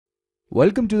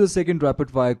Welcome to the second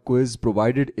rapid fire quiz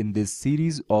provided in this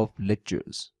series of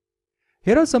lectures.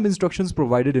 Here are some instructions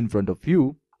provided in front of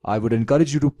you. I would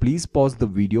encourage you to please pause the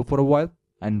video for a while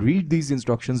and read these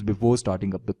instructions before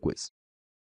starting up the quiz.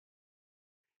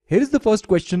 Here is the first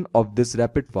question of this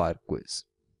rapid fire quiz.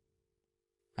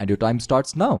 And your time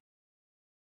starts now.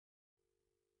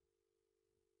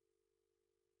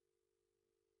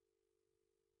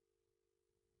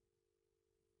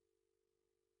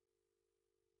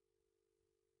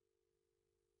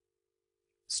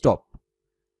 Stop.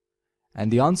 And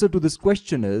the answer to this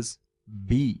question is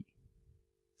B.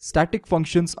 Static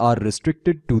functions are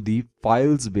restricted to the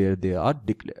files where they are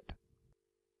declared.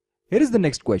 Here is the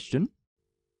next question.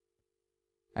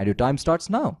 And your time starts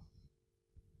now.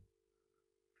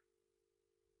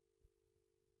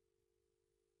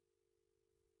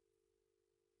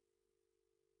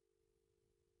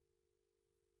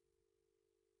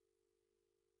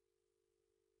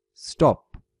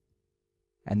 Stop.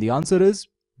 And the answer is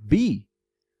B.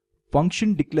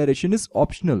 Function declaration is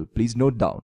optional. Please note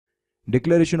down.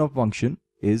 Declaration of function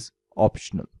is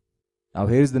optional. Now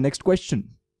here is the next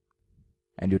question.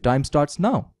 And your time starts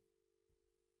now.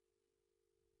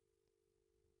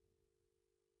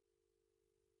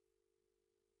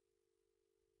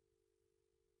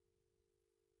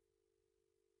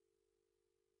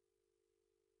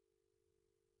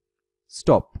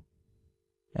 Stop.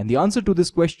 And the answer to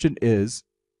this question is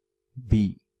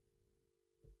B.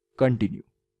 Continue.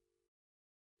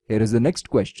 Here is the next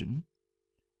question.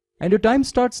 And your time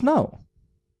starts now.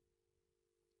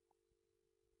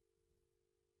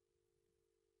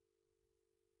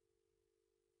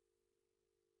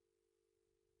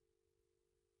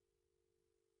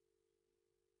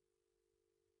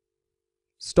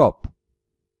 Stop.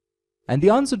 And the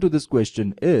answer to this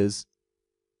question is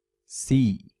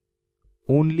C.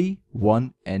 Only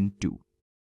 1 and 2.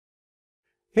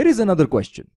 Here is another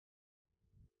question.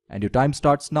 And your time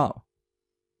starts now.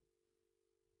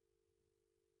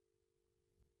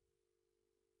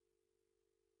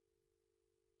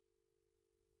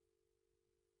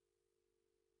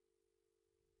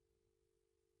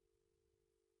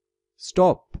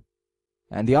 Stop.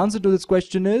 And the answer to this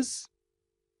question is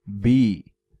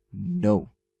B.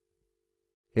 No.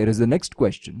 Here is the next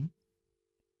question.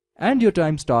 And your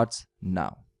time starts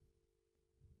now.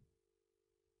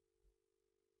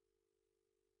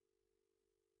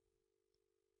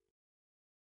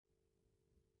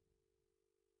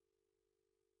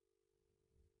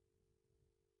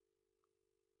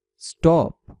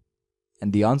 Stop.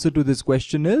 And the answer to this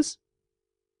question is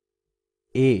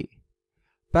A.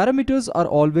 Parameters are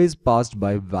always passed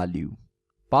by value.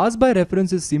 Pass by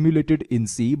reference is simulated in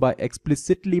C by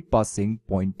explicitly passing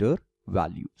pointer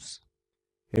values.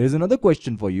 Here is another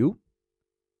question for you.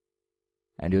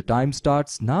 And your time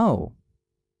starts now.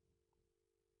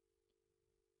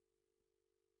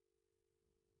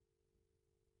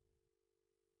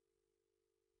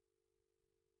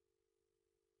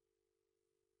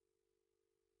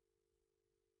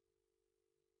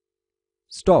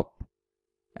 Stop.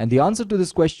 And the answer to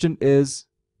this question is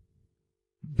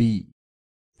B.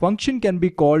 Function can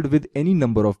be called with any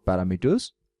number of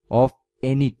parameters of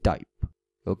any type.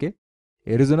 Okay.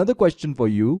 Here is another question for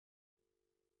you.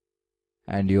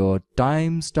 And your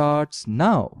time starts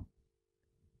now.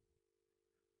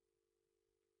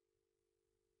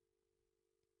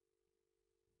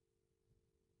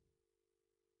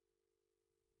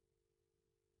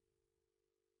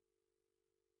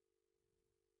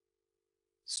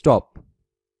 Stop.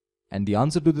 And the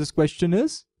answer to this question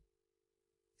is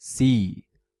C.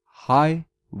 High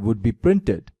would be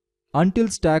printed until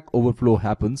stack overflow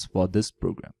happens for this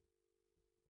program.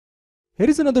 Here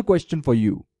is another question for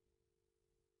you.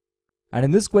 And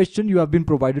in this question, you have been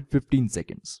provided 15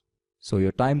 seconds. So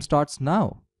your time starts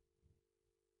now.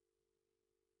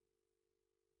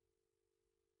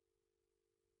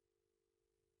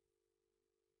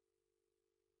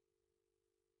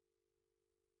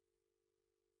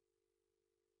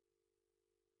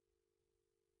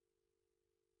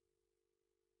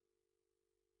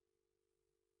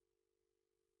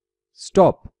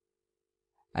 Stop.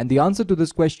 And the answer to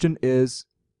this question is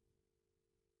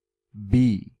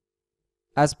B.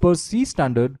 As per C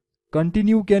standard,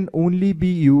 continue can only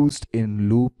be used in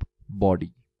loop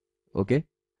body. Okay.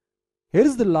 Here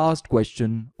is the last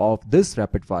question of this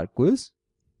rapid fire quiz.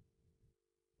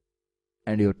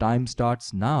 And your time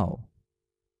starts now.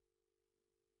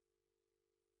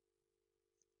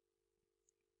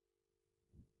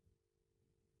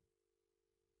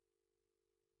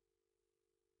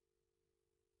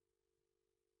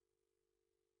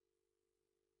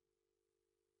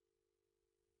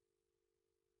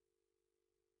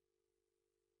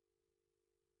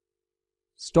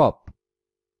 stop.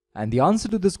 And the answer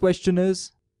to this question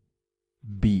is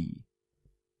B.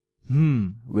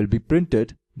 Will be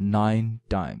printed 9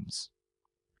 times.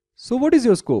 So what is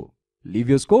your score? Leave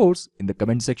your scores in the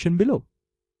comment section below.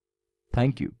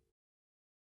 Thank you.